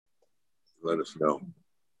let us know.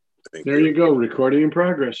 Thank There you go. Recording in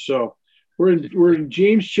progress. So we're in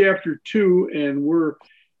James chapter 2, and we're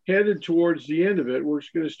headed towards the end of it. We're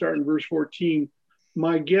just going to start in verse 14.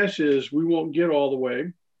 My guess is we won't get all the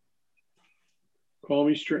way. Call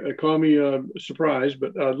me surprised,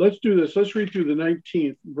 but let's do this. Let's read through the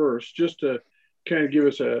 19th verse just to kind of give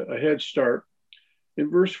us a head start. In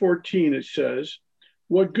verse 14, it says,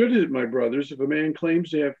 "What good is it, my brothers, if a man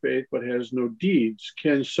claims to have faith but has no deeds?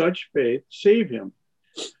 Can such faith save him?"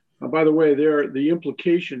 By the way, the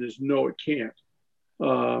implication is no, it can't.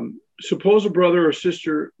 Suppose a brother or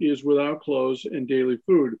sister is without clothes and daily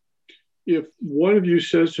food. If one of you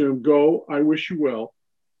says to him, "Go, I wish you well,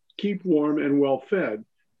 keep warm and well fed,"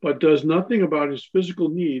 but does nothing about his physical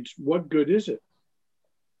needs, what good is it?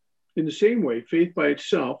 In the same way, faith by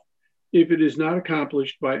itself, if it is not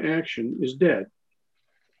accomplished by action, is dead.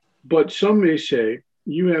 But some may say,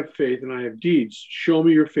 "You have faith and I have deeds. Show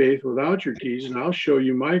me your faith without your deeds, and I'll show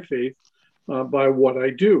you my faith by what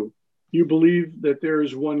I do. You believe that there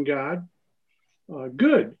is one God?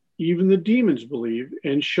 Good. Even the demons believe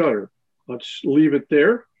and shudder." Let's leave it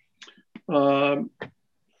there.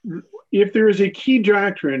 If there is a key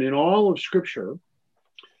doctrine in all of Scripture,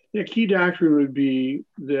 the key doctrine would be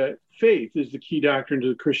that faith is the key doctrine to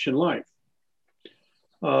the Christian life.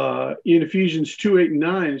 In Ephesians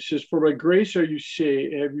 2:8-9, it says, "For by grace have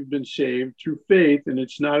you been saved through faith, and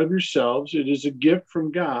it's not of yourselves. It is a gift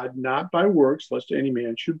from God, not by works, lest any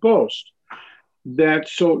man should boast."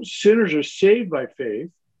 So sinners are saved by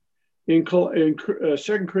faith. In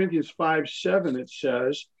 2 Corinthians 5:7, it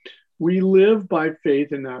says, "We live by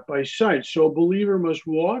faith and not by sight." So a believer must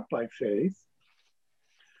walk by faith.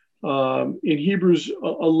 In Hebrews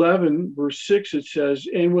 11, verse 6, it says,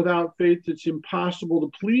 "And without faith, it's impossible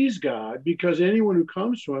to please God, because anyone who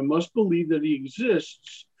comes to him must believe that he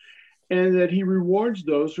exists and that he rewards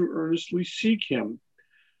those who earnestly seek him."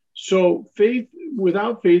 So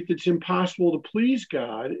without faith, it's impossible to please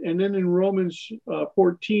God. And then in Romans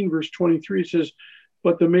 14, verse 23, it says,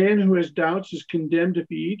 "But the man who has doubts is condemned if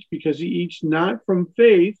he eats, because he eats not from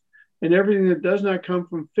faith, and everything that does not come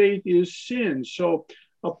from faith is sin." So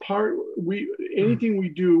anything we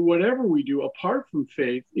do, whatever we do apart from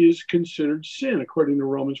faith is considered sin, according to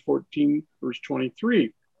Romans 14, verse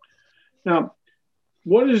 23. Now,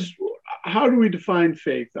 how do we define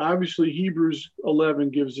faith? Obviously, Hebrews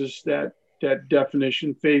 11 gives us that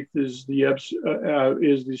definition. Faith is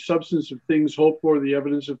the substance of things hoped for, the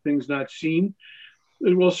evidence of things not seen.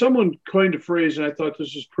 Well, someone coined a phrase, and I thought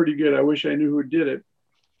this was pretty good. I wish I knew who did it.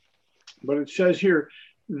 But it says here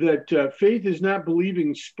that faith is not believing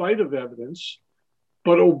in spite of evidence,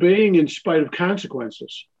 but obeying in spite of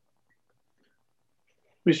consequences.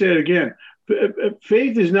 Let me say it again.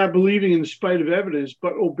 Faith is not believing in spite of evidence,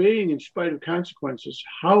 but obeying in spite of consequences.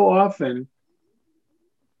 How often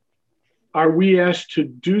are we asked to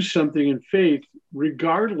do something in faith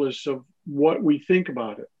regardless of what we think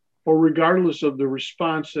about it, or regardless of the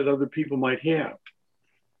response that other people might have?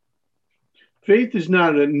 Faith is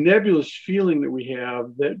not a nebulous feeling that we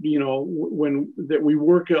have that, that we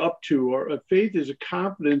work up to, or faith is a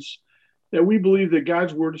confidence that we believe that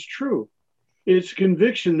God's word is true. It's a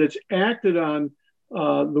conviction that's acting on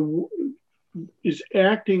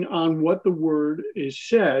what the word is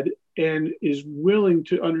said, and is willing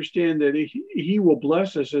to understand that he will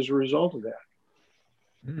bless us as a result of that.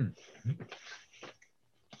 Mm-hmm.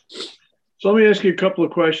 So let me ask you a couple of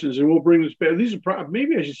questions, and we'll bring this back.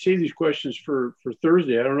 Maybe I should save these questions for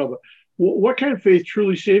Thursday. I don't know, but what kind of faith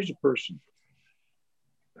truly saves a person?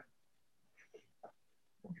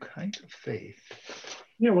 What kind of faith?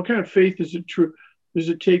 Yeah, what kind of faith does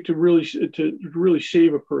it take to really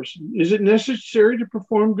save a person? Is it necessary to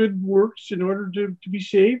perform good works in order to be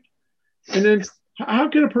saved? And then how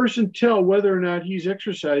can a person tell whether or not he's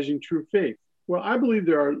exercising true faith? Well, I believe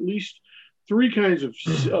there are at least three kinds of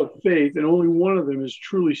faith, and only one of them is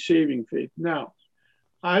truly saving faith. Now,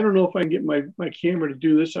 I don't know if I can get my camera to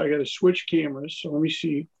do this. I got to switch cameras, so let me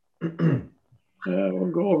see.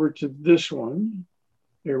 We'll go over to this one.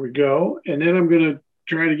 There we go. And then I'm going to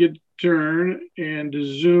try to turn and to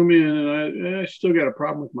zoom in, and I still got a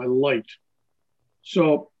problem with my light.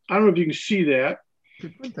 So I don't know if you can see that,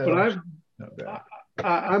 but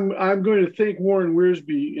I'm going to thank Warren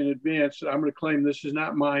Wiersbe in advance. That I'm going to claim this is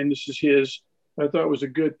not mine, this is his. I thought it was a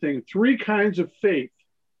good thing. Three kinds of faith.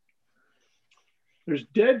 There's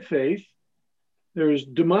dead faith. There's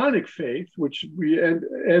demonic faith, which we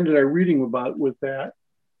ended our reading about with that.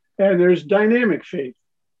 And there's dynamic faith.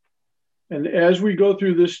 And as we go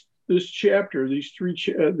through this chapter,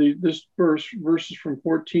 verses from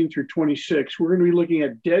 14 through 26, we're going to be looking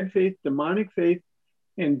at dead faith, demonic faith,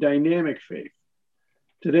 and dynamic faith.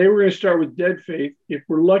 Today, we're going to start with dead faith. If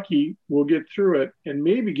we're lucky, we'll get through it and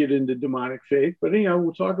maybe get into demonic faith. But anyhow,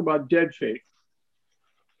 we'll talk about dead faith.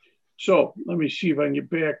 So let me see if I can get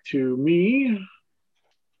back to me.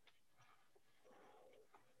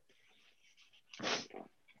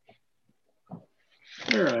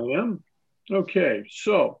 There I am. Okay,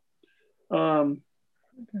 so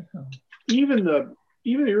even the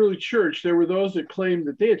early church, there were those that claimed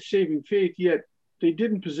that they had saving faith, yet they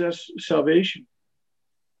didn't possess salvation.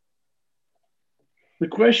 The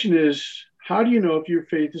question is, how do you know if your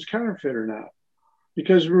faith is counterfeit or not?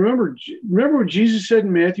 Because remember what Jesus said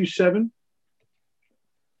in Matthew 7?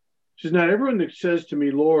 He says, not everyone that says to me,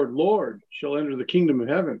 Lord, Lord, shall enter the kingdom of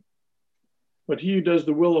heaven, but he who does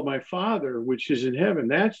the will of my Father, which is in heaven,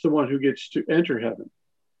 that's the one who gets to enter heaven.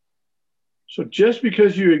 So just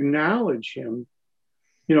because you acknowledge him,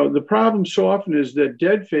 the problem so often is that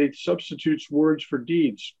dead faith substitutes words for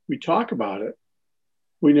deeds. We talk about it.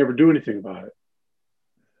 We never do anything about it.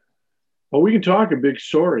 Well, we can talk a big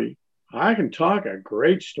story. I can talk a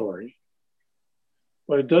great story.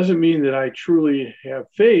 But it doesn't mean that I truly have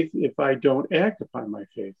faith if I don't act upon my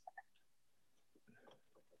faith.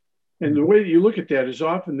 And the way that you look at that is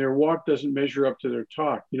often their walk doesn't measure up to their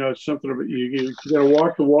talk. It's something about you got to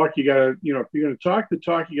walk the walk. You got to, if you're going to talk the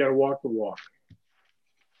talk, you got to walk the walk.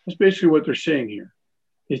 That's basically what they're saying here.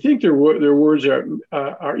 They think their words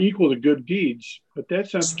are equal to good deeds, but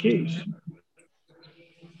that's not the case.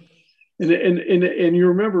 And you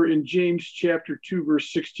remember in James chapter 2,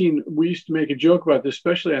 verse 16, we used to make a joke about this,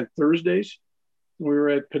 especially on Thursdays. We were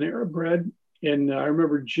at Panera Bread, and I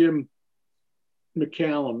remember Jim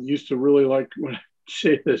McCallum used to really like when I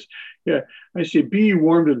say this. Yeah, I say, be ye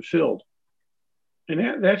warmed and filled.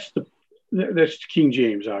 And that's King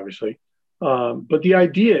James, obviously. But the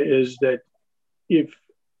idea is that if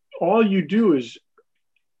all you do is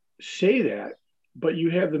say that, but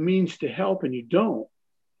you have the means to help and you don't,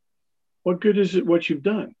 what good is it what you've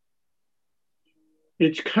done?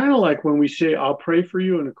 It's kind of like when we say, I'll pray for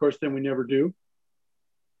you, and of course, then we never do.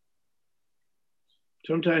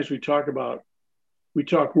 Sometimes we talk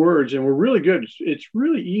words, and we're really good. It's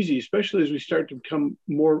really easy, especially as we start to become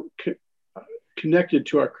more connected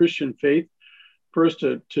to our Christian faith, for us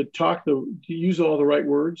to use all the right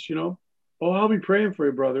words, Oh, I'll be praying for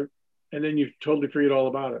you, brother. And then you totally forget all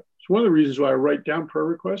about it. It's one of the reasons why I write down prayer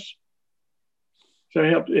requests. So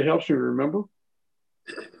it helps me remember,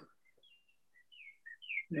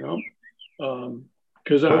 because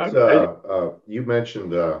you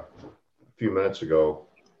mentioned a few minutes ago,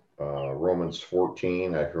 Romans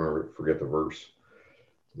 14. I forget the verse.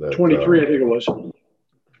 23, I think it was.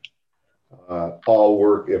 All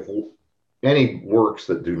work, if any works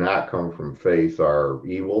that do not come from faith are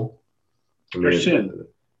evil. Or sin.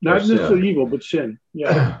 Not necessarily evil, but sin.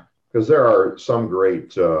 Yeah. Because there are some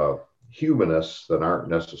great humanists that aren't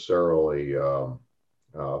necessarily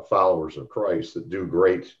followers of Christ that do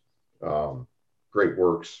great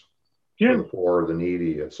works for the poor, the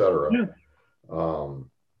needy, etc. Yeah.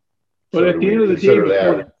 But at the end of the day,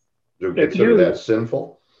 do we consider that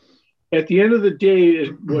sinful? At the end of the day,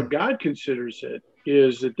 what God considers it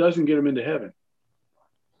is it doesn't get them into heaven.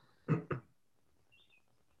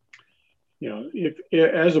 If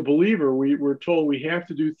as a believer, we're told we have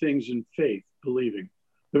to do things in faith, believing.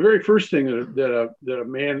 The very first thing that a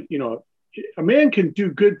man, a man can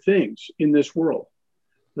do good things in this world.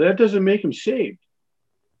 That doesn't make him saved.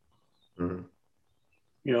 Mm-hmm.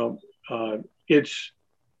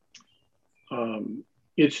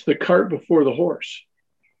 It's the cart before the horse.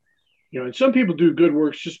 And some people do good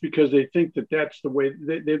works just because they think that that's the way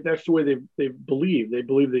they believe. They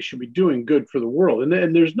believe they should be doing good for the world,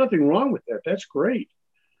 and there's nothing wrong with that. That's great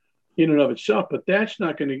in and of itself. But that's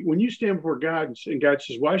not going to. When you stand before God and God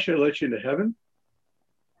says, "Why should I let you into heaven?"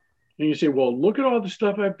 and you say, "Well, look at all the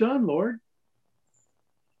stuff I've done, Lord."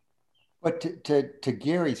 But to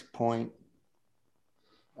Gary's point,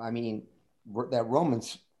 I mean, that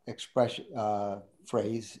Romans expression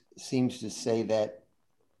phrase seems to say that.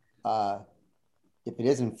 If it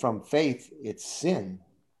isn't from faith, it's sin.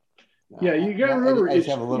 Yeah, you got to remember. I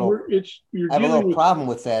have a little problem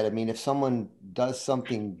with that. I mean, if someone does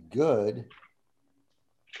something good,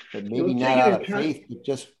 but maybe not out of faith, but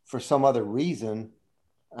just for some other reason,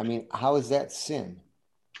 I mean, how is that sin?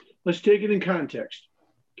 Let's take it in context.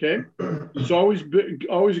 Okay, it's always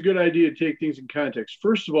a good idea to take things in context.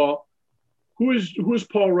 First of all, who is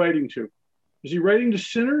Paul writing to? Is he writing to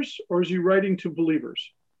sinners or is he writing to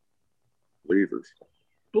believers?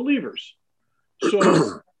 Believers.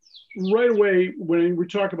 So right away, when we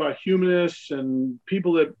talk about humanists and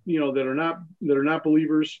people that that are not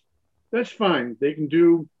believers, That's fine. They can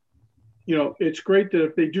do, it's great that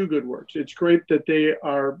if they do good works, it's great that they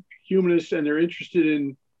are humanists and they're interested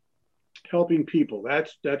in helping people.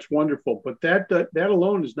 That's wonderful. But that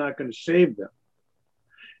alone is not going to save them.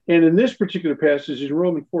 And in this particular passage in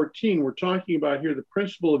Romans 14, we're talking about here the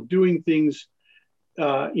principle of doing things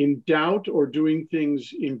in doubt or doing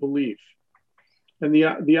things in belief. And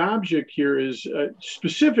the object here is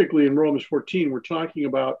specifically in Romans 14, we're talking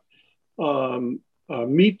about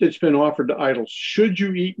meat that's been offered to idols. Should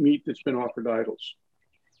you eat meat that's been offered to idols?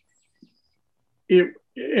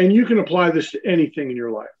 And you can apply this to anything in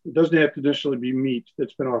your life. It doesn't have to necessarily be meat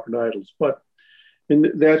that's been offered to idols,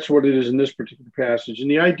 and that's what it is in this particular passage.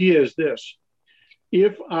 And the idea is this: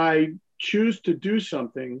 if I choose to do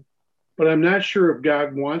something, but I'm not sure if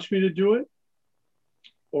God wants me to do it,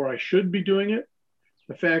 or I should be doing it,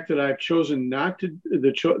 the fact that I've chosen not to,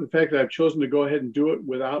 the fact that I've chosen to go ahead and do it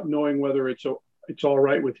without knowing whether it's all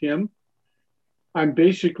right with Him, I'm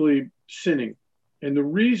basically sinning. And the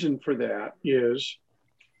reason for that is,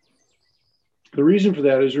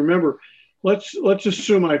 remember, let's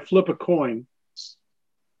assume I flip a coin.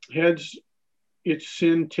 Heads, it's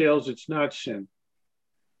sin. Tails, it's not sin.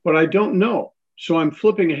 But I don't know. So I'm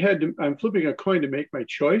flipping a coin to make my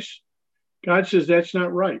choice. God says that's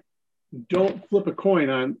not right. Don't flip a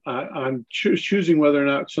coin on choosing whether or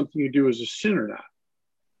not something you do is a sin or not.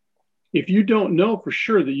 If you don't know for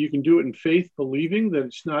sure that you can do it in faith, believing that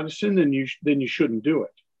it's not a sin, then you shouldn't do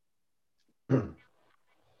it.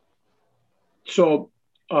 So,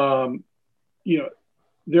 there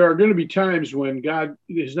are going to be times when God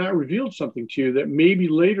has not revealed something to you that maybe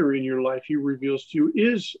later in your life He reveals to you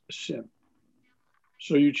is a sin.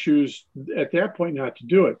 So you choose at that point not to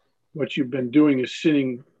do it. What you've been doing is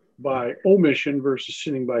sinning by omission versus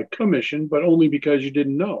sinning by commission, but only because you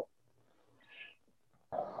didn't know.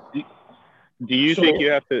 Do you think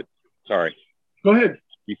you have to, sorry. Go ahead.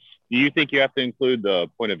 Do you think you have to include the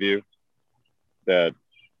point of view that,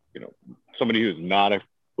 somebody who's not a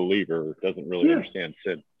believer doesn't really understand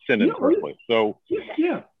sin in the first place? So,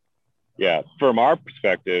 from our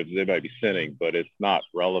perspective, they might be sinning, but it's not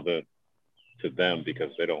relevant to them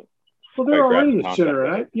because they don't. Well, they're already a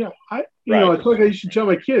sinner. It's like I used to tell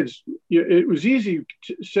my kids. It was easy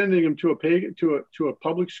sending them to a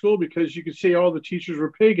public school because you could say all the teachers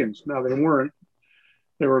were pagans. Now they weren't.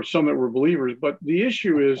 There were some that were believers, but the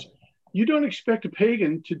issue is you don't expect a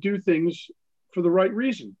pagan to do things for the right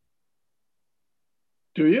reason,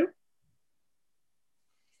 do you?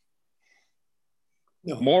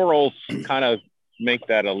 No. Morals kind of make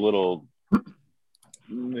that a little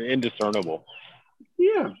indiscernible.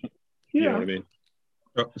 Yeah. You know what I mean?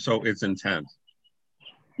 So it's intent.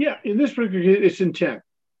 Yeah, in this particular case, it's intent.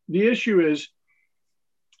 The issue is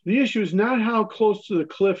not how close to the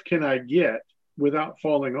cliff can I get without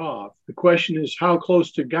falling off. The question is, how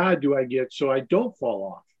close to God do I get so I don't fall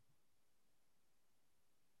off?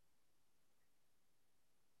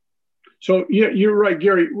 So yeah, you're right,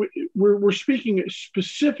 Gary. We're speaking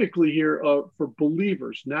specifically here for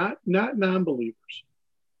believers, not non-believers.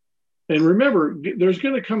 And remember, there's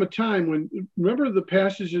going to come a time when, remember the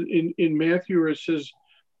passage in Matthew where it says,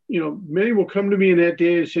 many will come to me in that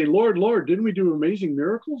day and say, Lord, Lord, didn't we do amazing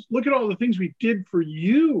miracles? Look at all the things we did for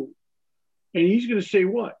you. And He's going to say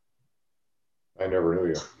what? I never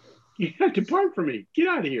knew you. Yeah, depart from me. Get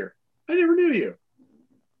out of here. I never knew you.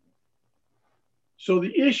 So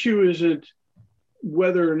the issue isn't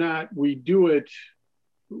whether or not we do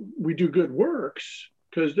good works,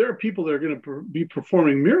 because there are people that are going to be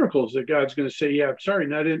performing miracles that God's going to say, yeah, sorry,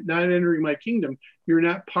 not entering my kingdom. You're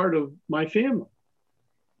not part of my family.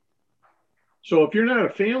 So if you're not a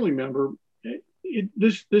family member,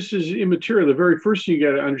 this is immaterial. The very first thing you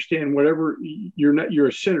got to understand, whatever you're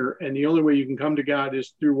a sinner, and the only way you can come to God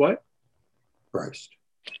is through what? Christ.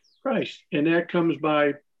 And that comes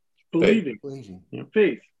by believing.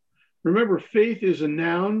 Faith. Remember, faith is a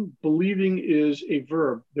noun, believing is a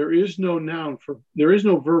verb. There is no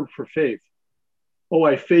verb for faith. Oh,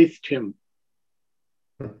 I faithed him.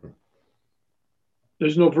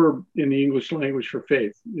 There's no verb in the English language for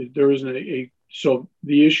faith. There isn't so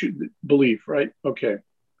the issue, belief, right? Okay.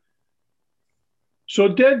 So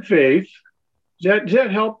dead faith, does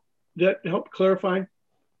that help clarify?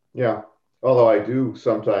 Yeah. Although I do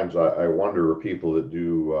sometimes, I wonder people that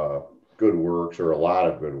do good works or a lot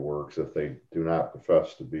of good works, if they do not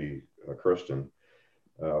profess to be a Christian,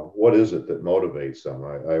 what is it that motivates them?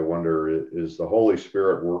 I wonder, is the Holy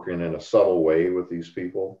Spirit working in a subtle way with these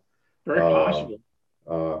people? Very possible.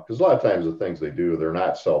 Because a lot of times the things they do, they're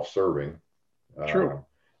not self-serving. True.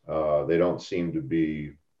 They don't seem to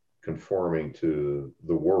be conforming to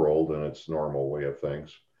the world and its normal way of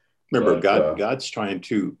things. Remember, God's trying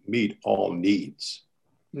to meet all needs.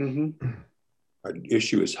 Mm-hmm. Our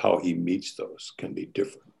issue is how he meets those can be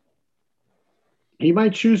different. He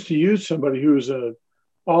might choose to use somebody who is a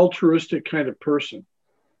altruistic kind of person.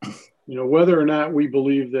 Whether or not we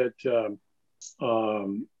believe that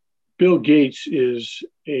Bill Gates is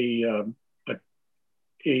a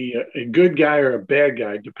good guy or a bad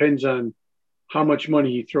guy depends on how much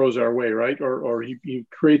money he throws our way, right? Or he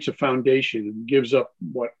creates a foundation and gives up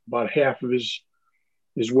about half of his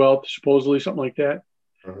wealth, supposedly, something like that.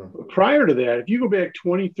 But prior to that, if you go back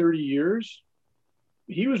 20, 30 years,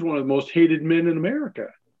 he was one of the most hated men in America.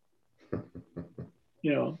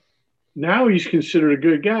 Now he's considered a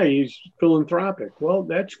good guy. He's philanthropic. Well,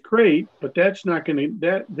 that's great, but that's not going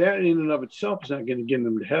to, that in and of itself is not going to get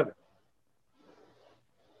him to heaven.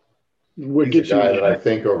 He's a guy that I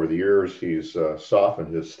think over the years he's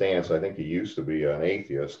softened his stance. I think he used to be an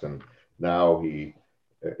atheist, and now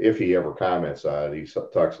if he ever comments on it, he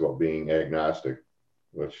talks about being agnostic,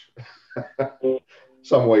 which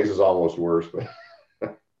some ways is almost worse. But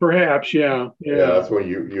perhaps, yeah. That's when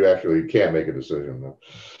you actually can't make a decision.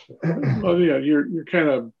 Well, yeah, you're kind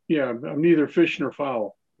of, I'm neither fish nor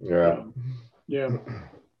fowl. Yeah.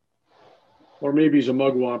 Or maybe he's a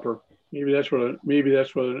mugwumper. Maybe that's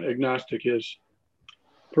what an agnostic is.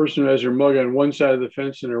 Person who has their mug on one side of the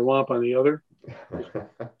fence and their womp on the other.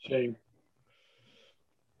 Same.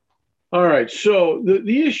 All right. So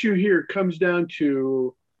the issue here comes down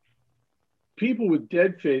to people with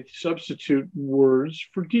dead faith substitute words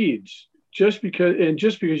for deeds. Just because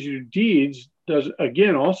you do deeds doesn't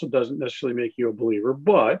necessarily make you a believer.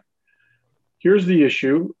 But here's the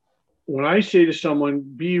issue. When I say to someone,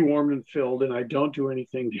 be warmed and filled, and I don't do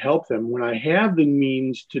anything to help them, when I have the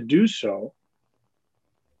means to do so,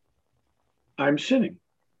 I'm sinning.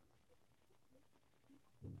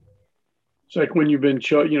 It's like when you've been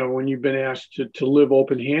asked to live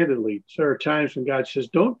open-handedly. There are times when God says,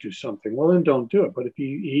 don't do something. Well, then don't do it. But if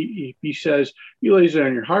he says, he lays it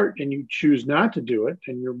on your heart and you choose not to do it,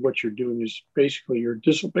 and what you're doing is basically you're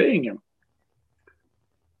disobeying him.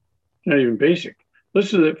 Not even basic.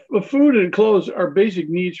 Listen, food and clothes are basic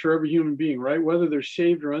needs for every human being, right? Whether they're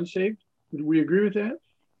saved or unsaved. Would we agree with that?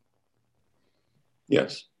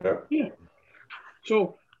 Yes. Yeah.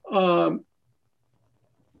 So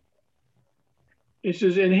it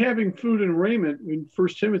says, in having food and raiment, in 1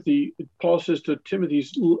 Timothy, Paul says to Timothy,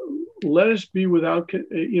 let us be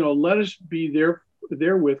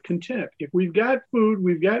therewith content. If we've got food,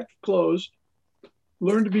 we've got clothes,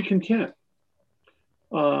 learn to be content.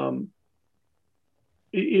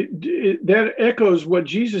 That echoes what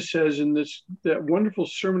Jesus says in that wonderful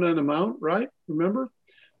Sermon on the Mount, right? Remember?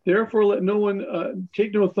 Therefore, let no one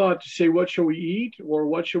take no thought to say, what shall we eat, or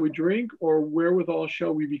what shall we drink, or wherewithal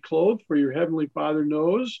shall we be clothed? For your heavenly Father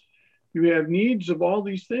knows you have needs of all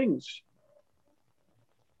these things.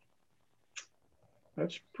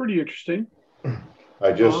 That's pretty interesting.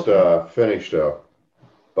 I just finished a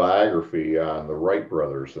biography on the Wright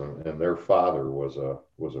brothers, and their father was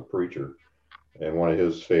a preacher. And one of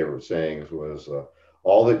his favorite sayings was,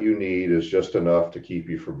 all that you need is just enough to keep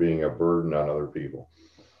you from being a burden on other people.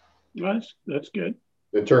 That's good.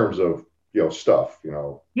 In terms of, stuff,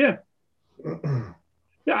 Yeah.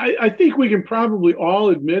 Yeah, I think we can probably all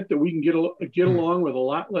admit that we can get along with a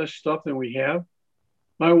lot less stuff than we have.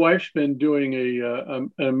 My wife's been doing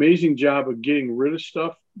an amazing job of getting rid of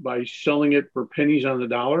stuff by selling it for pennies on the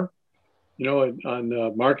dollar,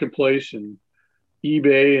 on Marketplace and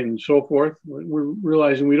eBay and so forth. We're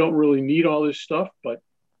realizing we don't really need all this stuff, but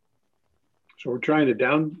so we're trying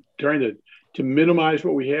to minimize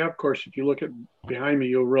what we have. Of course, if you look at behind me,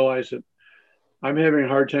 you'll realize that I'm having a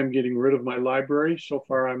hard time getting rid of my library. So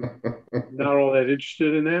far, I'm not all that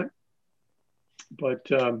interested in that, but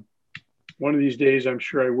one of these days, I'm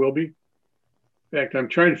sure I will be. In fact, I'm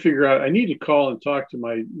trying to figure out, I need to call and talk to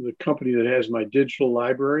the company that has my digital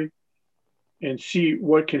library and see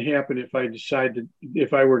what can happen if I decide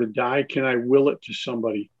if I were to die, can I will it to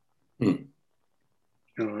somebody?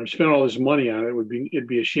 I've spent all this money on it. It'd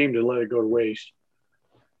be a shame to let it go to waste.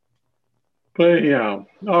 But yeah,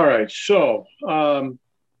 all right. So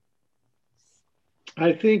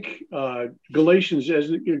I think Galatians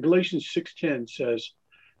 6:10 says,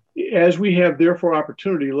 as we have therefore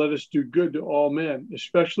opportunity, let us do good to all men,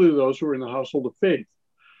 especially those who are in the household of faith.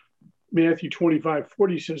 Matthew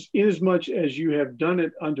 25:40 says, inasmuch as you have done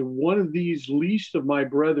it unto one of these least of my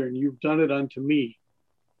brethren, you've done it unto me.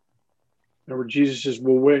 Remember, Jesus says,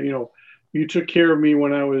 well, you took care of me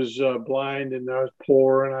when I was blind and I was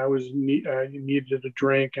poor and I needed a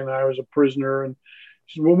drink and I was a prisoner. And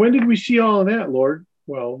he says, well, when did we see all of that, Lord?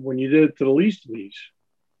 Well, when you did it to the least of these.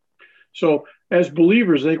 So as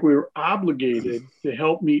believers, I think we are obligated to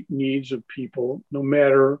help meet needs of people, no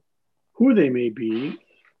matter who they may be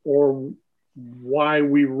or why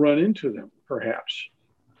we run into them, perhaps.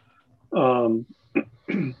 To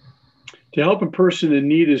help a person in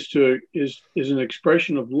need is an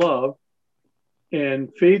expression of love,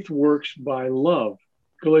 and faith works by love.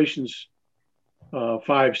 Galatians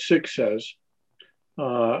 5:6 says.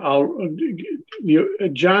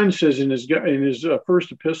 John says in his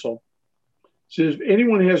first epistle, says, if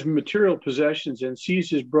anyone has material possessions and sees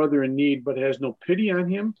his brother in need but has no pity on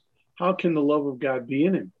him, how can the love of God be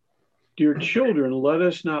in him? Dear children, let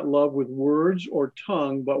us not love with words or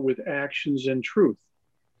tongue, but with actions and truth.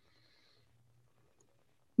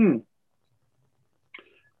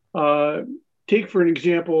 Take for an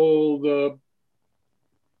example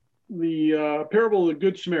the parable of the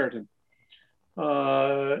Good Samaritan.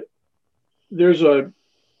 There's a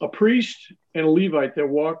priest and a Levite that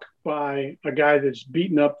walk by a guy that's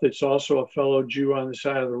beaten up, that's also a fellow Jew on the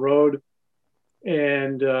side of the road,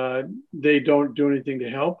 and they don't do anything to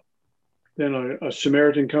help. Then a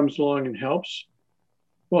Samaritan comes along and helps.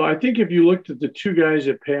 Well, I think if you looked at the two guys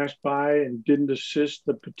that passed by and didn't assist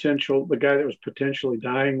the guy that was potentially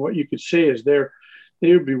dying, what you could say is they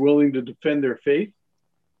would be willing to defend their faith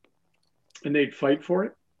and they'd fight for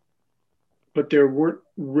it, but they weren't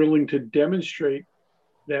willing to demonstrate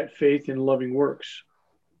that faith in loving works.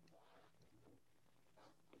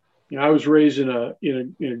 I was raised in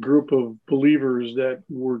a group of believers that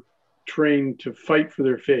were trained to fight for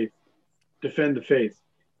their faith, defend the faith.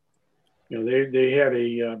 They had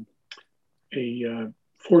a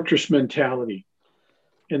fortress mentality,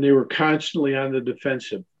 and they were constantly on the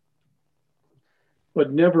defensive,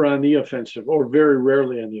 but never on the offensive, or very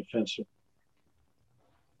rarely on the offensive.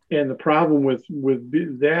 And the problem with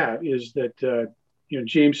that is that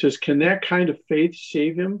James says, can that kind of faith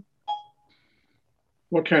save him?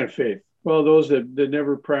 What kind of faith? Well, those that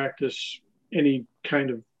never practice any kind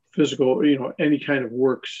of physical, any kind of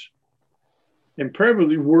works. And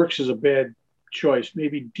probably works is a bad choice.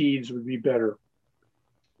 Maybe deeds would be better.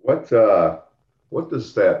 What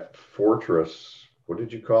does that fortress, what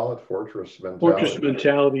did you call it? Fortress mentality? Fortress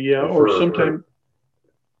mentality, yeah. Or sometimes.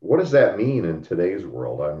 What does that mean in today's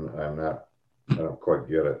world? I don't quite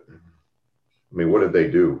get it. I mean, what did they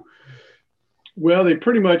do? Well, they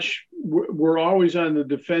pretty much were always on the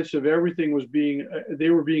defensive. Everything was they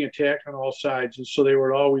were being attacked on all sides. And so they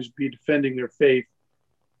would always be defending their faith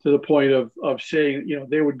to the point of saying,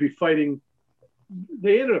 they would be fighting.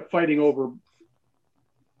 They ended up fighting over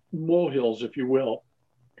molehills, if you will,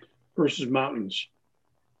 versus mountains.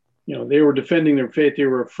 They were defending their faith. They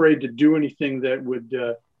were afraid to do anything that would,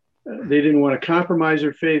 they didn't want to compromise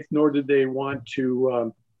their faith, nor did they want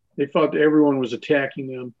to, they thought that everyone was attacking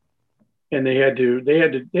them. And they had to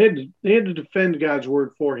defend God's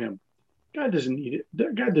word for him. God doesn't need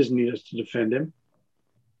it. God doesn't need us to defend him.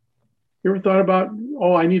 You ever thought about,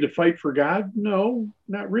 I need to fight for God? No,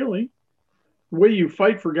 not really. The way you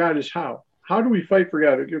fight for God is how? How do we fight for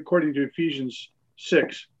God? According to Ephesians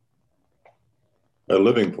 6. By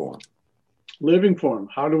living for him. Living for him.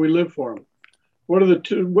 How do we live for him? What are the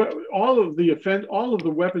two? All of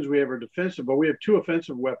the weapons we have are defensive, but we have two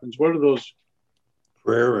offensive weapons. What are those?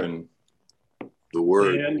 Prayer and the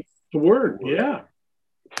word. And the word, yeah.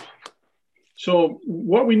 So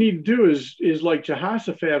what we need to do is like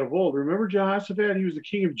Jehoshaphat of old. Remember Jehoshaphat? He was the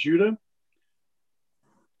king of Judah.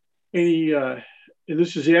 And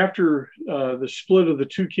this is after the split of the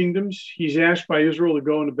two kingdoms. He's asked by Israel to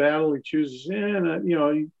go into battle. He chooses,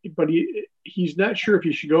 but he's not sure if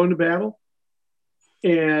he should go into battle.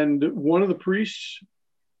 And one of the priests,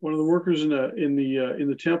 one of the workers in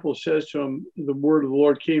the temple, says to him, the word of the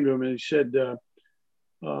Lord came to him, and he said,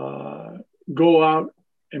 "Go out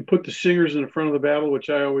and put the singers in the front of the battle," which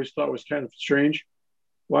I always thought was kind of strange.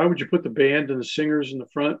 Why would you put the band and the singers in the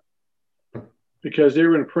front? Because they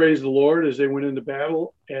were going to praise the Lord as they went into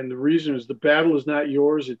battle. And the reason is the battle is not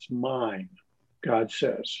yours, it's mine, God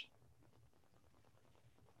says.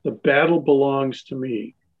 The battle belongs to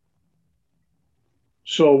me.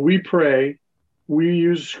 So we pray, we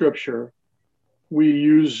use scripture, we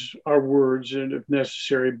use our words and if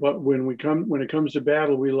necessary, but when it comes to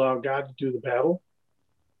battle, we allow God to do the battle.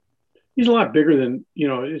 He's a lot bigger than,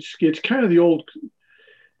 it's kind of the old,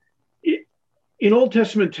 in Old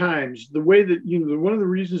Testament times, the way that, one of the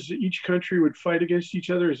reasons that each country would fight against each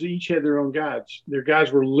other is they each had their own gods. Their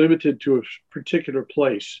gods were limited to a particular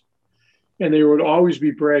place. And they would always be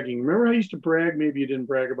bragging. Remember how you used to brag? Maybe you didn't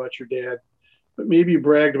brag about your dad. but maybe you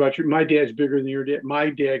bragged about my dad's bigger than your dad. My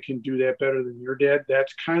dad can do that better than your dad.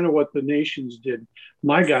 That's kind of what the nations did.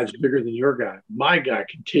 My God's bigger than your God. My God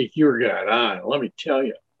can take your God on. Let me tell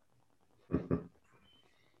you. And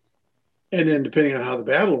then depending on how the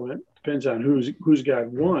battle went, depends on who's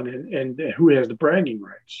God won and who has the bragging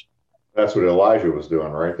rights. That's what Elijah was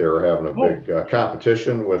doing, right? They were having a big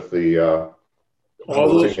competition with the all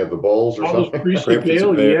those of the bulls or something. Those priests of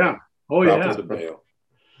Baal, yeah. Oh yeah.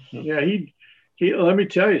 Yeah, he let me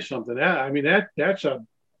tell you something. That's a,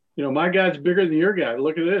 my God's bigger than your God.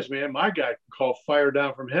 Look at this, man. My God can call fire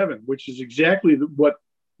down from heaven, which is exactly what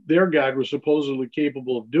their God was supposedly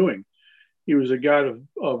capable of doing. He was a God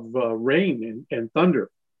of rain and thunder.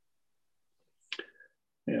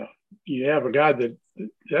 Yeah, you have a God that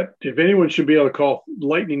if anyone should be able to call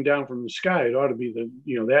lightning down from the sky, it ought to be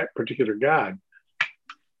that particular God.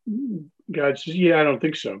 God says, yeah, I don't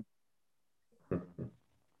think so.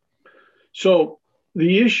 So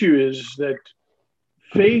the issue is that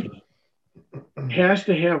faith has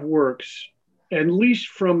to have works, at least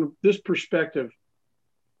from this perspective.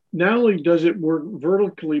 Not only does it work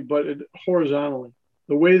vertically, but horizontally.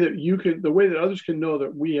 The way that others can know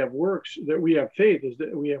that we have works, that we have faith, is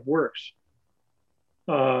that we have works.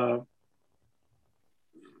 John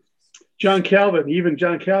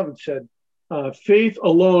Calvin said, faith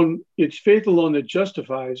alone, it's faith alone that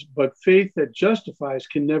justifies, but faith that justifies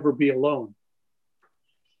can never be alone.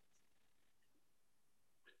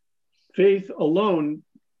 Faith alone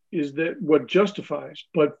is that what justifies,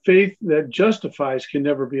 but faith that justifies can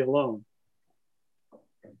never be alone.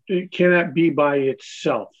 It cannot be by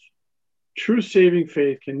itself. True saving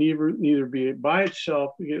faith can neither be by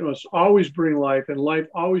itself. It must always bring life, and life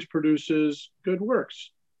always produces good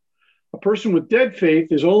works. A person with dead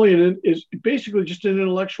faith is basically just an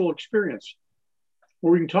intellectual experience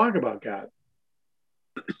where we can talk about God,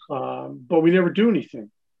 but we never do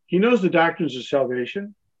anything. He knows the doctrines of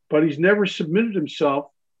salvation, but he's never submitted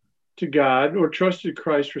himself to God or trusted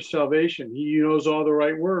Christ for salvation. He knows all the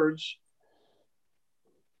right words,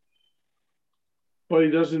 but he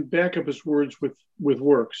doesn't back up his words with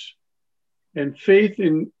works. And faith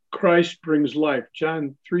in Christ brings life.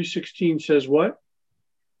 John 3:16 says what?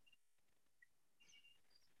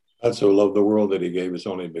 God so loved the world that he gave his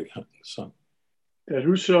only begotten Son, that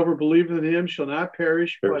whosoever believeth in him shall not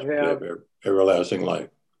perish, but have everlasting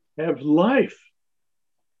life. Have life.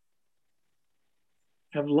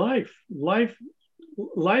 Have life. Life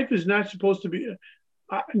is not supposed to be.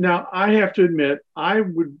 Now, I have to admit, I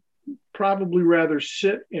would probably rather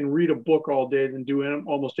sit and read a book all day than do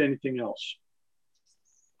almost anything else.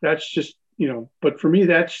 That's just, but for me,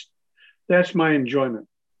 that's my enjoyment.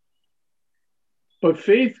 But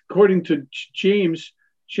faith, according to James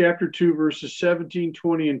chapter 2, verses 17,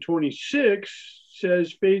 20, and 26,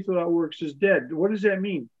 says faith without works is dead. What does that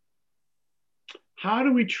mean? How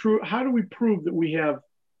do we prove that we have,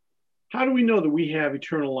 how do we know that we have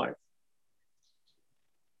eternal life?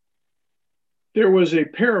 There was a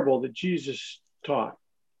parable that Jesus taught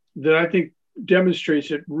that I think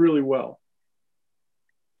demonstrates it really well.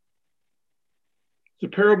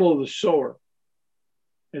 It's the parable of the sower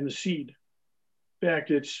and the seed. In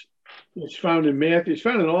fact, it's found in Matthew. It's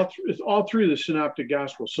found in all three of the synoptic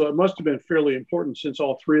gospels. So it must have been fairly important since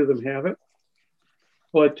all three of them have it.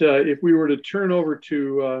 But if we were to turn over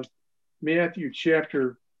to Matthew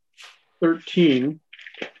chapter 13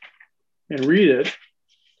 and read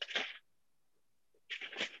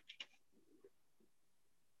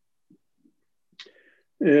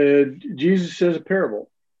it, Jesus says a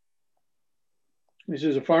parable. He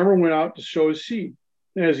says, a farmer went out to sow his seed.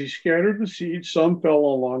 As he scattered the seed, some fell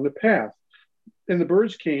along the path, and the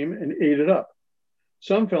birds came and ate it up.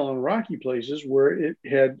 Some fell on rocky places where it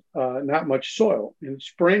had not much soil, and it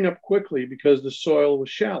sprang up quickly because the soil was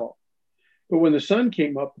shallow. But when the sun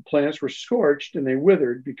came up, the plants were scorched and they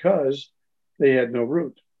withered because they had no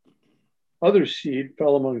root. Other seed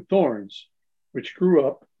fell among thorns, which grew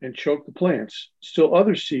up and choked the plants. Still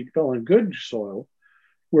other seed fell in good soil,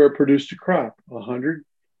 where it produced a crop, 100,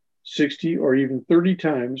 60, or even 30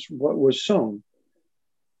 times what was sown.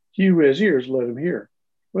 He who has ears, let him hear.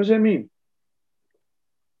 What does that mean?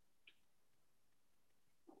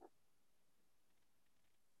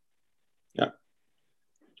 Yeah.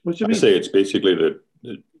 What's it mean? I say it's basically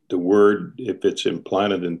the word, if it's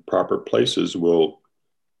implanted in proper places, will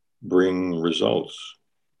bring results.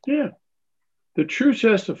 Yeah. The true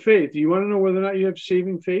test of faith. Do you want to know whether or not you have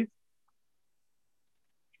saving faith?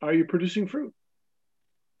 Are you producing fruit?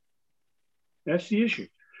 That's the issue.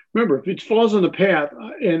 Remember, if it falls on the path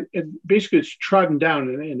and basically it's trodden down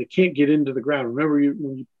and it can't get into the ground. Remember,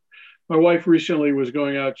 when My wife recently was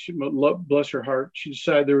going out. Bless her heart, she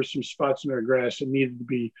decided there were some spots in her grass that needed to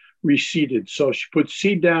be reseeded. So she put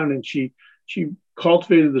seed down and she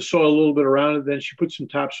cultivated the soil a little bit around it. Then she put some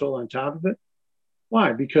topsoil on top of it.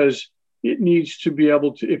 Why? Because it needs to be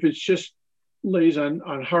able to. If it's just lays on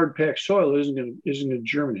hard packed soil, it isn't going to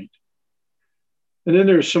germinate. And then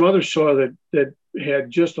there's some other soil that had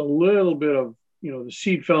just a little bit of, the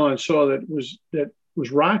seed fell on soil that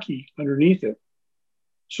was rocky underneath it.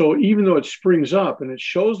 So even though it springs up and it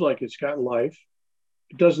shows like it's got life,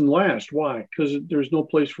 it doesn't last. Why? Because there's no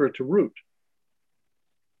place for it to root.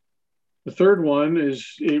 The third one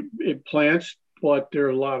is it plants, but there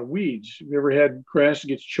are a lot of weeds. Have you ever had grass that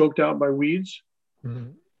gets choked out by weeds?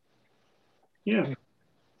 Mm-hmm. Yeah.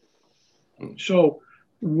 So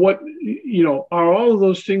what, are all of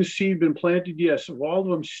those things seed been planted? Yes. Have all of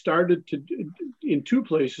them started in 2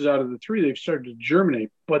 places out of the 3, they've started to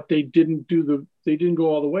germinate, but they didn't go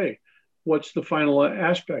all the way. What's the final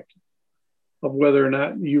aspect of whether or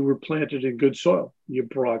not you were planted in good soil? You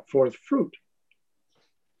brought forth fruit.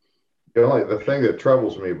 The thing that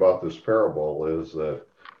troubles me about this parable is that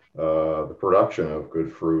the production of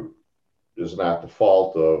good fruit is not the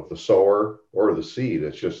fault of the sower or the seed.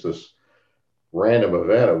 It's just this random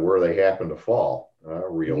event of where they happen to fall.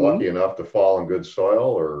 Were you lucky enough to fall in good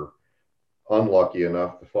soil or unlucky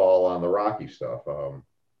enough to fall on the rocky stuff?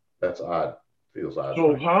 That's odd. Feels odd.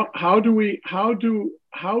 So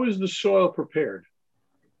how is the soil prepared?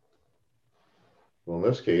 Well, in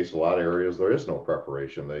this case, a lot of areas there is no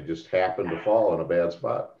preparation. They just happen to fall in a bad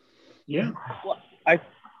spot. Yeah. Well, I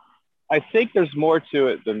think there's more to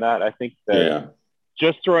it than that. I think that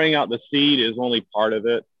just throwing out the seed is only part of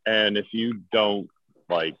it. And if you don't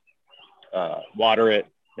water it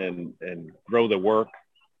and grow the work,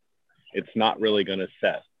 it's not really going to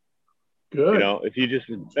set. Good. If you just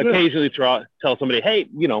occasionally tell somebody, hey,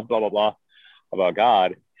 blah, blah, blah about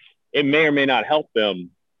God, it may or may not help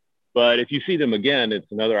them. But if you see them again,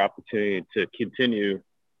 it's another opportunity to continue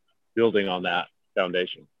building on that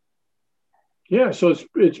foundation. Yeah. So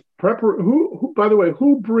it's who, by the way,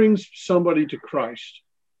 who brings somebody to Christ?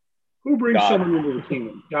 Who brings someone into the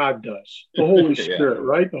kingdom? God does. The Holy Spirit,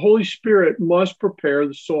 right? The Holy Spirit must prepare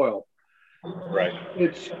the soil. Right.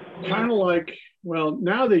 It's kind of like, well,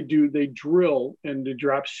 now they drill and they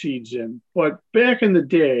drop seeds in. But back in the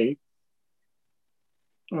day,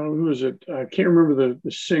 who was it? I can't remember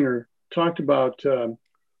the singer. Talked about,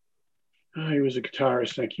 he was a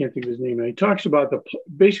guitarist, and I can't think of his name. And he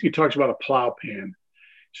basically talks about a plow pan.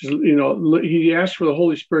 Says, he asked for the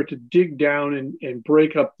Holy Spirit to dig down and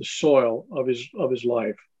break up the soil of his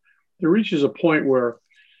life. There reaches a point where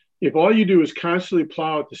if all you do is constantly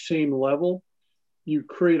plow at the same level, you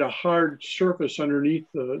create a hard surface underneath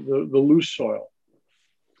the loose soil.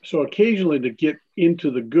 So occasionally to get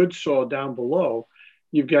into the good soil down below,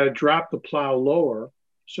 you've got to drop the plow lower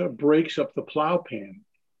so it breaks up the plow pan.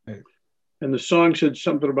 Right. And the song said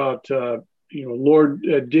something about, Lord,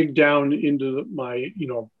 dig down into my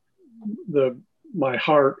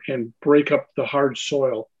heart and break up the hard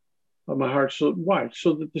soil of my heart. So why?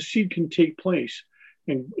 So that the seed can take place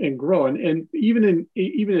and grow. And even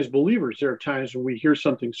as believers, there are times when we hear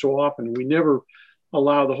something so often, we never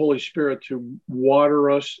allow the Holy Spirit to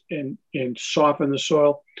water us and soften the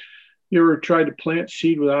soil. You ever tried to plant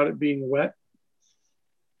seed without it being wet?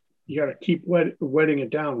 You got to keep wetting it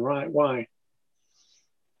down, right? Why?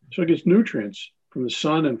 So it gets nutrients from the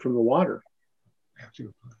sun and from the water.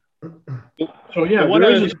 So yeah, go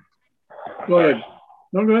ahead.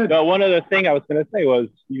 No, go ahead. No, one other thing I was going to say was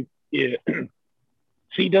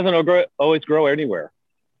seed doesn't always grow anywhere.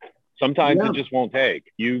 Sometimes it just won't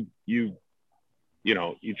take. You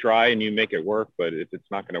try and you make it work, but if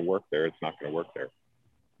it's not going to work there, it's not going to work there.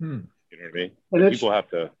 You know what I mean? And people have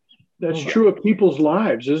to. That's true of people's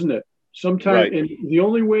lives, isn't it? Sometimes, and the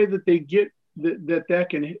only way that they get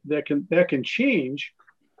that can change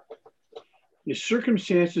is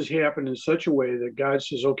circumstances happen in such a way that God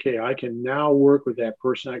says, okay, I can now work with that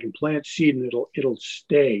person. I can plant seed and it'll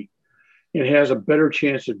stay. It has a better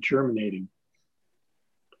chance of germinating.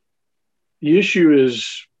 The issue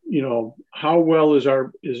is, how well is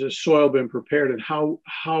the soil been prepared, and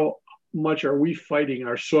how much are we fighting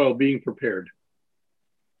our soil being prepared?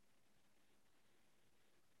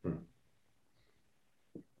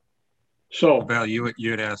 So, Val, you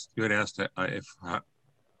had asked if I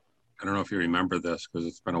don't know if you remember this because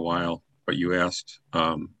it's been a while, but you asked,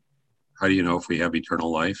 how do you know if we have eternal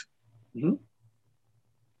life? Mm-hmm.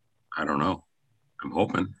 I don't know. I'm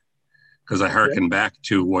hoping, because I hearken back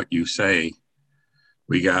to what you say.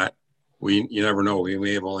 You never know. We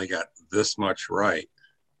may have only got this much right.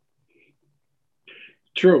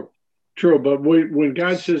 True. True, but when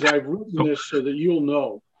God says, I've written this so that you'll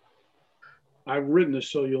know, I've written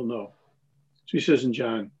this so you'll know. So he says in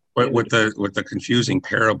John. But with the confusing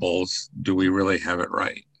parables, do we really have it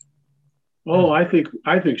right? Oh, I think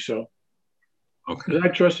so. Okay.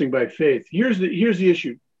 Not trusting by faith. Here's the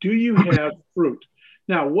issue. Do you have fruit?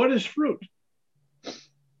 Now, what is fruit?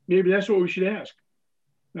 Maybe that's what we should ask.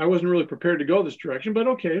 I wasn't really prepared to go this direction, but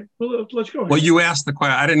okay, well, let's go ahead. Well, you asked the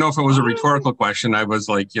question. I didn't know if it was a rhetorical question. I was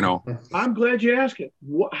like, I'm glad you asked it.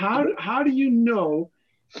 How do you know?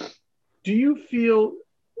 Do you feel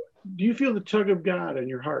the tug of God in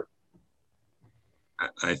your heart?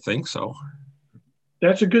 I think so.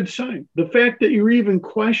 That's a good sign. The fact that you're even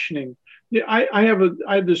questioning. I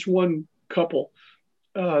have this one couple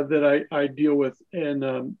that I deal with,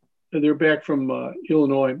 and they're back from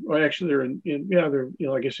Illinois, or actually they're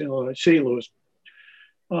like I said, Illinois, St. Louis.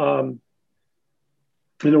 And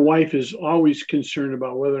the wife is always concerned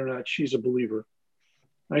about whether or not she's a believer.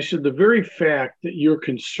 I said, the very fact that you're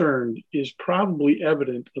concerned is probably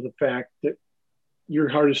evident of the fact that your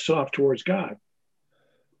heart is soft towards God.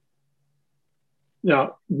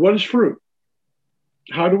 Now, what is fruit?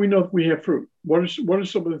 How do we know if we have fruit? What are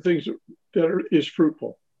some of the things that is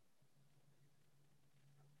fruitful?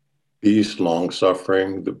 Peace, long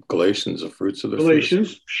suffering, the Galatians, the fruits of the Galatians,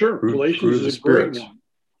 fruits. sure. Fruit, Galatians fruit of is the a great spirits. one.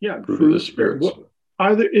 Yeah, Fruit of the spirits.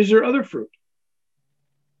 Is there other fruit?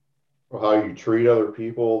 How you treat other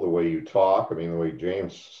people, the way you talk. I mean, the way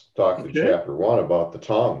James talked in chapter 1 about the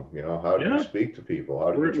tongue. How do you speak to people?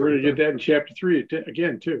 How do you treat them? We're going to get that in chapter 3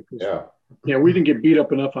 again, too. Yeah. Yeah, we didn't get beat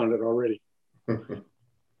up enough on it already.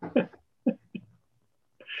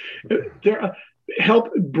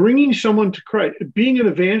 Help bringing someone to Christ. Being an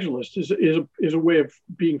evangelist is a way of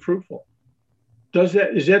being fruitful. Is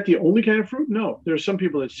that the only kind of fruit? No, there are some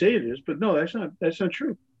people that say it is, but no, that's not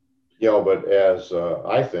true. But as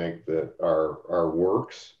I think that our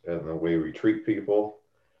works and the way we treat people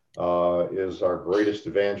is our greatest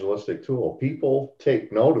evangelistic tool. People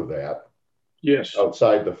take note of that. Yes.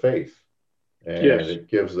 Outside the faith, and it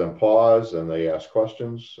gives them pause, and they ask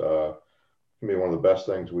questions. It can be one of the best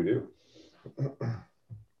things we do.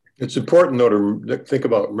 It's important, though, to think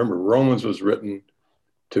about. Remember, Romans was written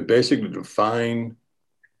to basically define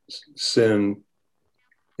sin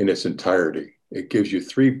in its entirety. It gives you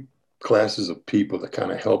 3 classes of people that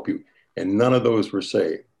kind of help you, and none of those were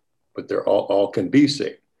saved, but they're all can be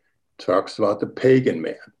saved. Talks about the pagan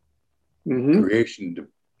man, creation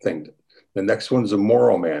thing. The next one's a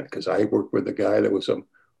moral man, because I worked with a guy that was a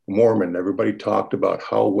Mormon. Everybody talked about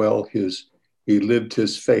how well he lived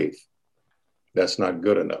his faith. That's not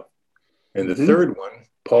good enough. And the third one,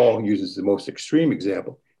 Paul uses the most extreme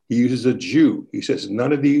example. He uses a Jew. He says,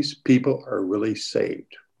 none of these people are really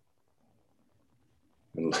saved.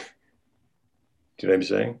 And, do you know what I'm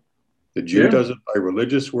saying? The Jew does it by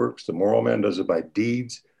religious works. The moral man does it by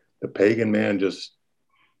deeds. The pagan man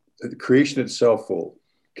the creation itself will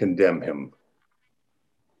condemn him.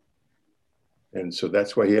 And so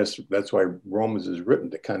that's why Romans is written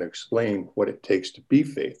to kind of explain what it takes to be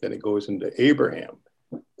faith. And it goes into Abraham,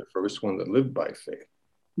 the first one that lived by faith.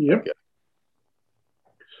 Yep.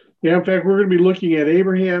 Yeah, in fact, we're going to be looking at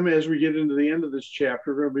Abraham as we get into the end of this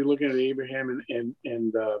chapter. We're going to be looking at Abraham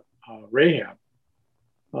and Rahab.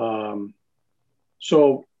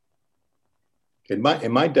 So, in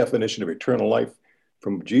my definition of eternal life,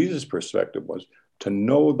 from Jesus' perspective, was to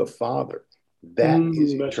know the Father. That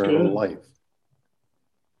is eternal life.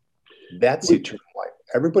 That's eternal life.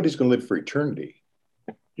 Everybody's going to live for eternity,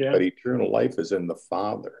 but eternal life is in the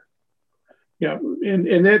Father. Yeah,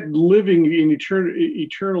 and that living in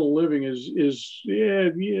eternal living is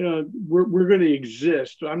we're going to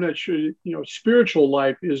exist. I'm not sure. Spiritual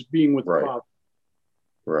life is being with the Father.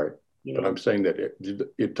 Right. But I'm saying that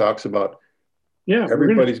it talks about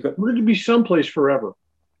everybody's we're going to be someplace forever.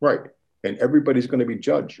 Right. And everybody's going to be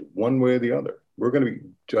judged one way or the other. We're going to be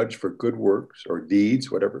judged for good works or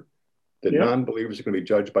deeds, whatever. The non-believers are going to be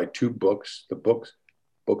judged by 2 books, the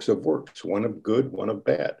books of works, one of good, one of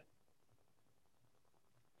bad.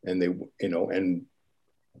 And they, I don't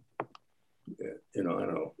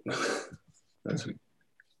know.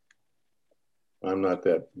 I'm not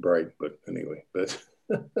that bright, but anyway,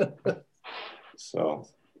 so.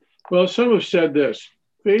 Well, some have said this: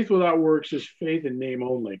 faith without works is faith in name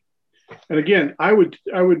only. And again, I would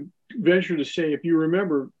venture to say, if you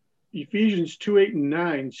remember, Ephesians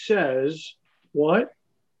 2:8-9 says, what?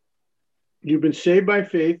 You've been saved by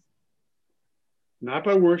faith, not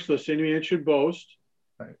by works, lest any man should boast.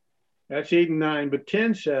 Right. That's 8 and 9. But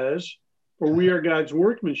 10 says, for we are God's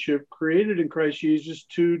workmanship, created in Christ Jesus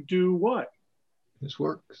to do what? His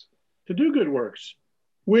works. To do good works.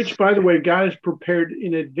 which, by the way, God has prepared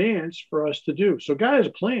in advance for us to do. So God has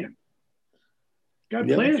a plan. God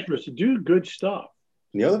plans for us to do good stuff.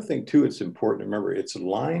 The other thing, too, it's important to remember, it's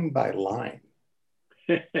line by line.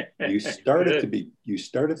 You start at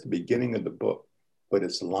the beginning of the book, but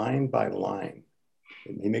it's line by line.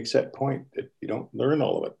 And he makes that point that you don't learn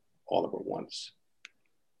all of it once.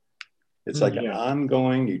 It's like an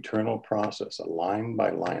ongoing, eternal process, a line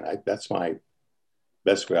by line. That's my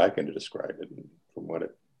best way I can describe it from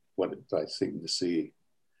what I seem to see.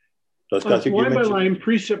 It's line by line,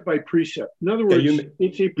 precept by precept. In other words,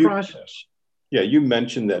 it's a process. Yeah, you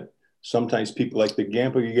mentioned that sometimes people, like the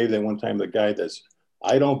example you gave that one time, the guy that's,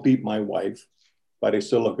 I don't beat my wife, but I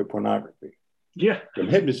still look at pornography. Yeah.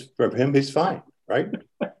 From him, he's fine, right?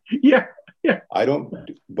 Yeah. I don't,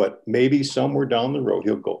 but maybe somewhere down the road,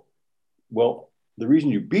 he'll go, well, the reason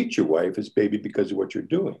you beat your wife is maybe because of what you're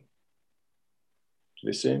doing.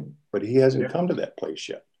 Listen, but he hasn't come to that place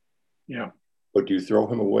yet. Yeah. But do you throw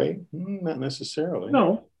him away? Not necessarily.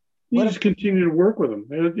 No. You just continue to work with him.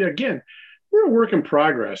 Again, we're a work in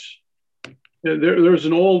progress. There's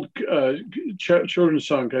an old children's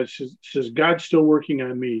song that says, God's still working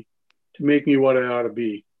on me to make me what I ought to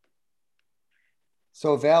be.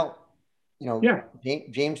 So Val,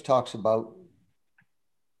 James talks about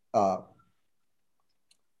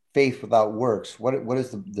faith without works. What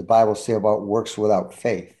does the Bible say about works without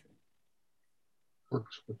faith?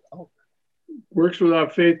 Works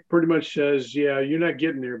without faith pretty much says, you're not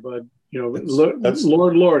getting there, bud.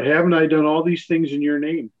 Lord, haven't I done all these things in your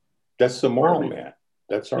name? That's the moral man.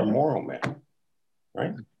 That's our moral man,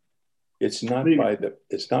 right? It's not by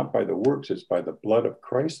the works. It's by the blood of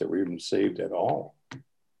Christ that we're even saved at all.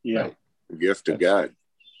 Yeah, right? The gift of God.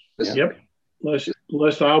 Yep.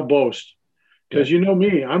 Lest I'll boast, because you know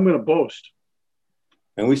me, I'm going to boast,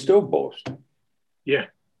 and we still boast. Yeah.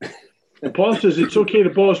 And Paul says it's okay to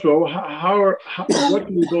boast, but what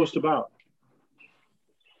can we boast about?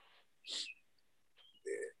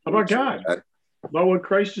 About God, about what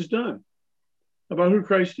Christ has done, about who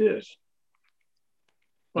Christ is,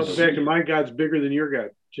 about the fact that my God's bigger than your God.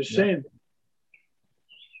 Just saying.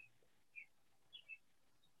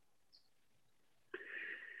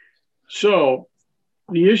 So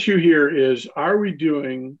the issue here is, what are we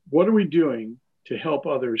doing to help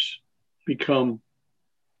others become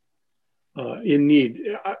in need?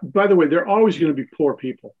 By the way, there are always going to be poor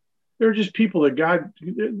people. They're just people that God,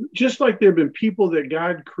 just like there have been people that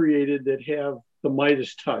God created that have the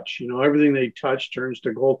Midas touch. Everything they touch turns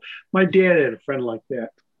to gold. My dad had a friend like that.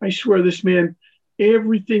 I swear this man,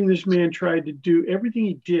 everything this man tried to do, everything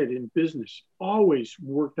he did in business always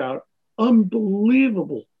worked out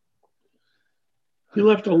unbelievable. He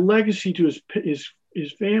left a legacy to his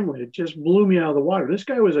family. It just blew me out of the water. This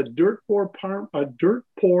guy was a dirt poor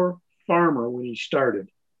farmer when he started.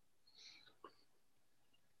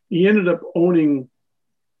 He ended up owning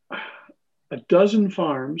a dozen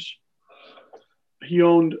farms. He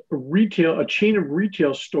owned a chain of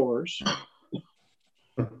retail stores.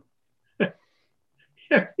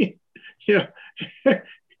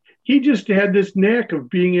 He just had this knack of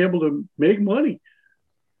being able to make money.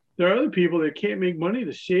 There are other people that can't make money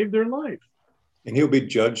to save their life. And he'll be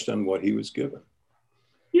judged on what he was given.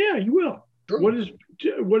 Yeah, you will. What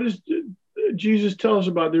does Jesus tell us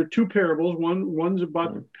about? There are two parables. One's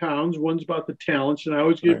about the pounds, one's about the talents. And I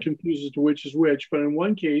always get confused as to which is which. But in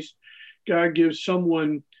one case, God gives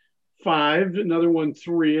someone 5, another one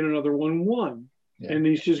 3, and another one 1. Yeah. And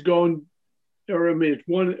he says,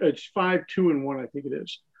 it's 5, 2, and 1, I think it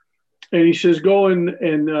is. And he says, go and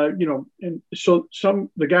so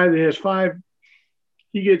the guy that has 5,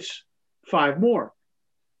 he gets 5 more.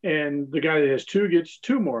 And the guy that has 2 gets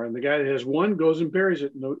 2 more. And the guy that has 1 goes and buries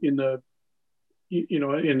it in the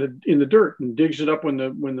dirt and digs it up when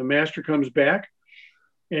the master comes back.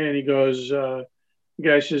 And he goes, the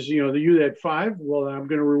guy says, you had 5. Well, I'm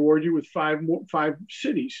going to reward you with 5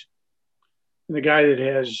 cities. And the guy that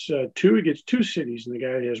has 2, he gets 2 cities. And the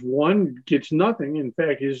guy that has 1 gets nothing. In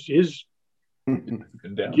fact, his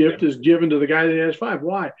gift is given to the guy that has 5.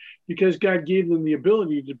 Why? Because God gave them the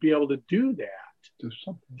ability to be able to do that,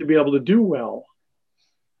 to be able to do well.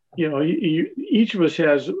 Each of us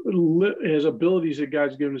has abilities that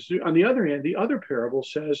God's given us to do. On the other hand, the other parable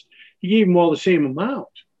says he gave them all the same amount.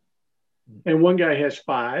 And one guy has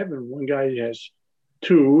 5 and one guy has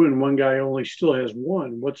 2 and one guy only still has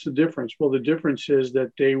 1. What's the difference? Well, the difference is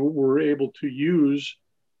that they were able to use,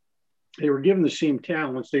 they were given the same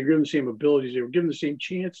talents, they were given the same abilities, they were given the same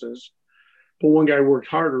chances, but one guy worked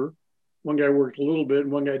harder, one guy worked a little bit,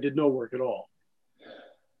 and one guy did no work at all.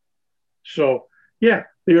 So, yeah,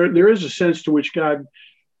 there is a sense to which God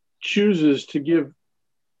chooses to give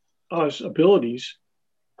us abilities.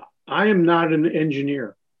 I am not an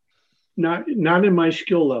engineer, not in my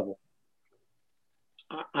skill level.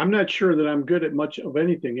 I'm not sure that I'm good at much of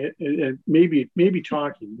anything. Maybe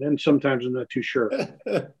talking. Then sometimes I'm not too sure.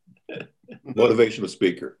 Motivational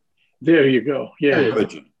speaker. There you go. Yeah.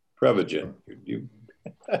 Prevagen.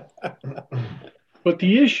 But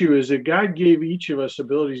the issue is that God gave each of us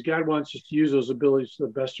abilities. God wants us to use those abilities to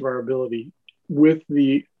the best of our ability with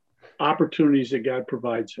the opportunities that God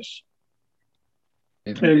provides us.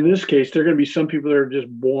 And in this case, there are going to be some people that are just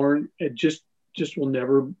born and just will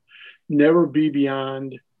never be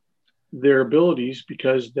beyond their abilities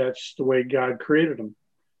because that's the way God created them.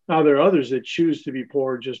 Now, there are others that choose to be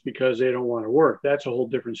poor just because they don't want to work. That's a whole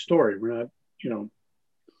different story. We're not,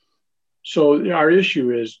 So our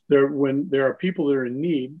issue is when there are people that are in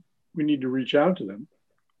need, we need to reach out to them.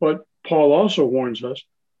 But Paul also warns us,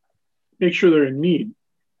 make sure they're in need.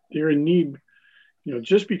 They're in need,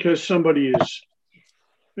 just because somebody is,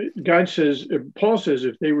 Paul says,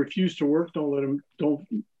 if they refuse to work,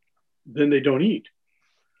 then they don't eat.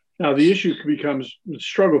 Now, the issue becomes the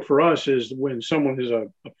struggle for us is when someone is a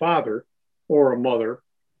father or a mother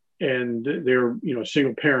and they're, a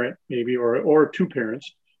single parent maybe, or two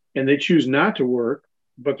parents, and they choose not to work,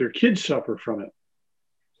 but their kids suffer from it.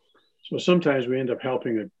 So sometimes we end up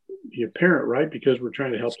helping a parent, right? Because we're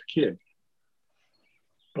trying to help the kid.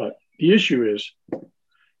 But the issue is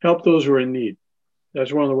help those who are in need.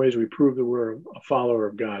 That's one of the ways we prove that we're a follower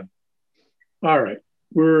of God. All right.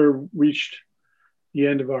 We're reached the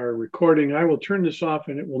end of our recording. I will turn this off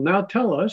and it will now tell us